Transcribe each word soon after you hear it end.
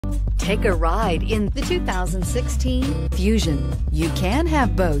Take a ride in the 2016 Fusion. You can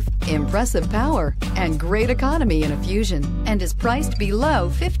have both impressive power and great economy in a Fusion and is priced below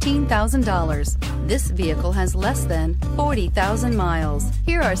 $15,000. This vehicle has less than 40,000 miles.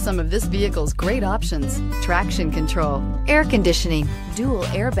 Here are some of this vehicle's great options: traction control, air conditioning, dual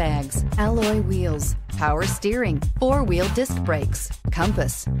airbags, alloy wheels, power steering, four-wheel disc brakes,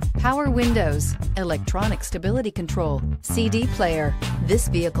 compass, power windows, electronic stability control, CD player. This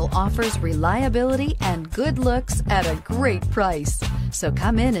vehicle offers reliability and good looks at a great price. So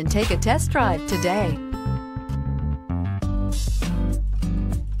come in and take a test drive today.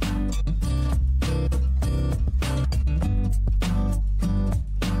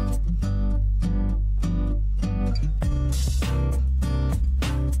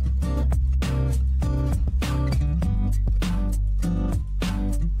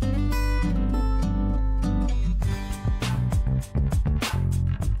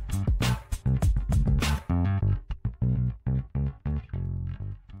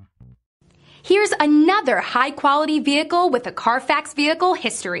 Here's another high-quality vehicle with a CARFAX Vehicle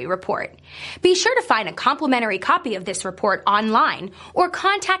History Report. Be sure to find a complimentary copy of this report online or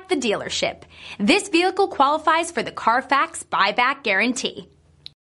contact the dealership. This vehicle qualifies for the CARFAX Buyback Guarantee.